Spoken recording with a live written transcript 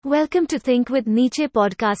Welcome to Think with Nietzsche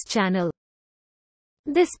podcast channel.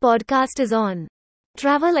 This podcast is on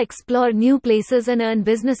travel, explore new places and earn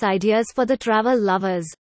business ideas for the travel lovers.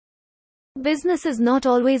 Business is not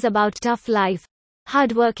always about tough life,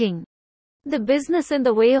 hard working. The business and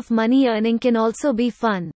the way of money earning can also be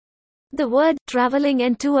fun. The word traveling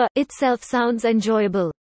and tour itself sounds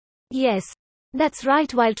enjoyable. Yes, that's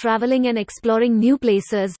right. While traveling and exploring new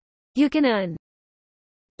places, you can earn.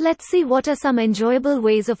 Let's see what are some enjoyable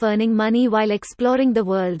ways of earning money while exploring the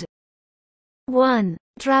world. 1.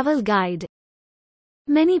 Travel guide.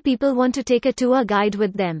 Many people want to take a tour guide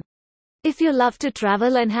with them. If you love to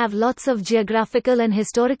travel and have lots of geographical and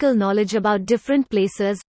historical knowledge about different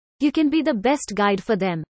places, you can be the best guide for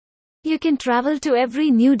them. You can travel to every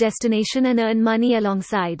new destination and earn money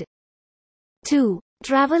alongside. 2.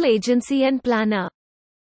 Travel agency and planner.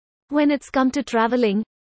 When it's come to traveling,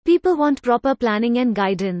 people want proper planning and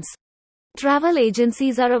guidance. Travel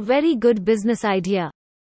agencies are a very good business idea.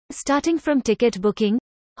 Starting from ticket booking,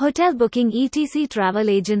 hotel booking etc. Travel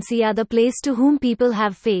agency are the place to whom people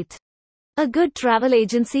have faith. A good travel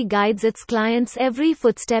agency guides its clients every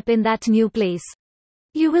footstep in that new place.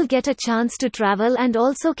 You will get a chance to travel and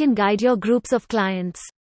also can guide your groups of clients.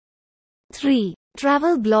 3.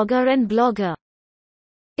 Travel blogger and blogger.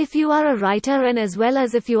 If you are a writer and as well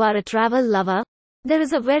as if you are a travel lover, there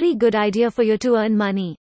is a very good idea for you to earn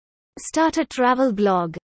money. Start a travel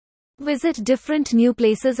blog. Visit different new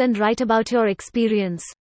places and write about your experience.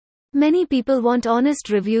 Many people want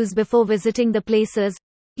honest reviews before visiting the places.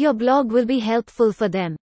 Your blog will be helpful for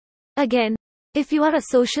them. Again, if you are a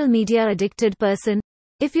social media addicted person,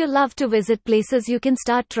 if you love to visit places, you can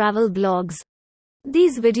start travel blogs.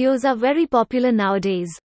 These videos are very popular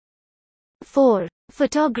nowadays. 4.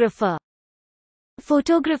 Photographer.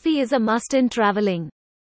 Photography is a must in traveling.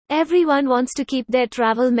 Everyone wants to keep their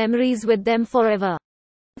travel memories with them forever.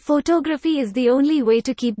 Photography is the only way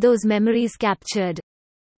to keep those memories captured.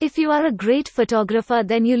 If you are a great photographer,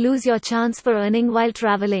 then you lose your chance for earning while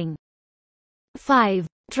traveling. 5.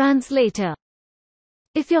 Translator.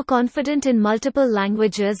 If you're confident in multiple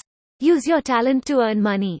languages, use your talent to earn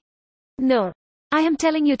money. No, I am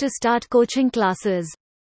telling you to start coaching classes.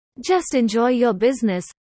 Just enjoy your business.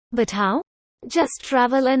 But how? Just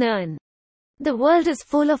travel and earn. The world is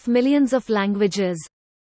full of millions of languages.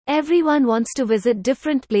 Everyone wants to visit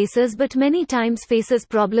different places but many times faces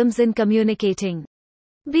problems in communicating.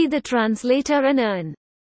 Be the translator and earn.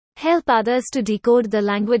 Help others to decode the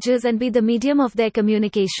languages and be the medium of their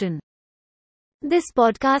communication. This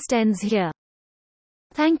podcast ends here.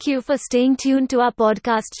 Thank you for staying tuned to our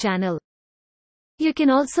podcast channel. You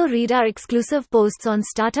can also read our exclusive posts on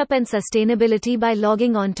startup and sustainability by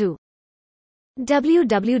logging on to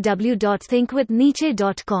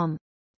www.thinkwithnietzsche.com.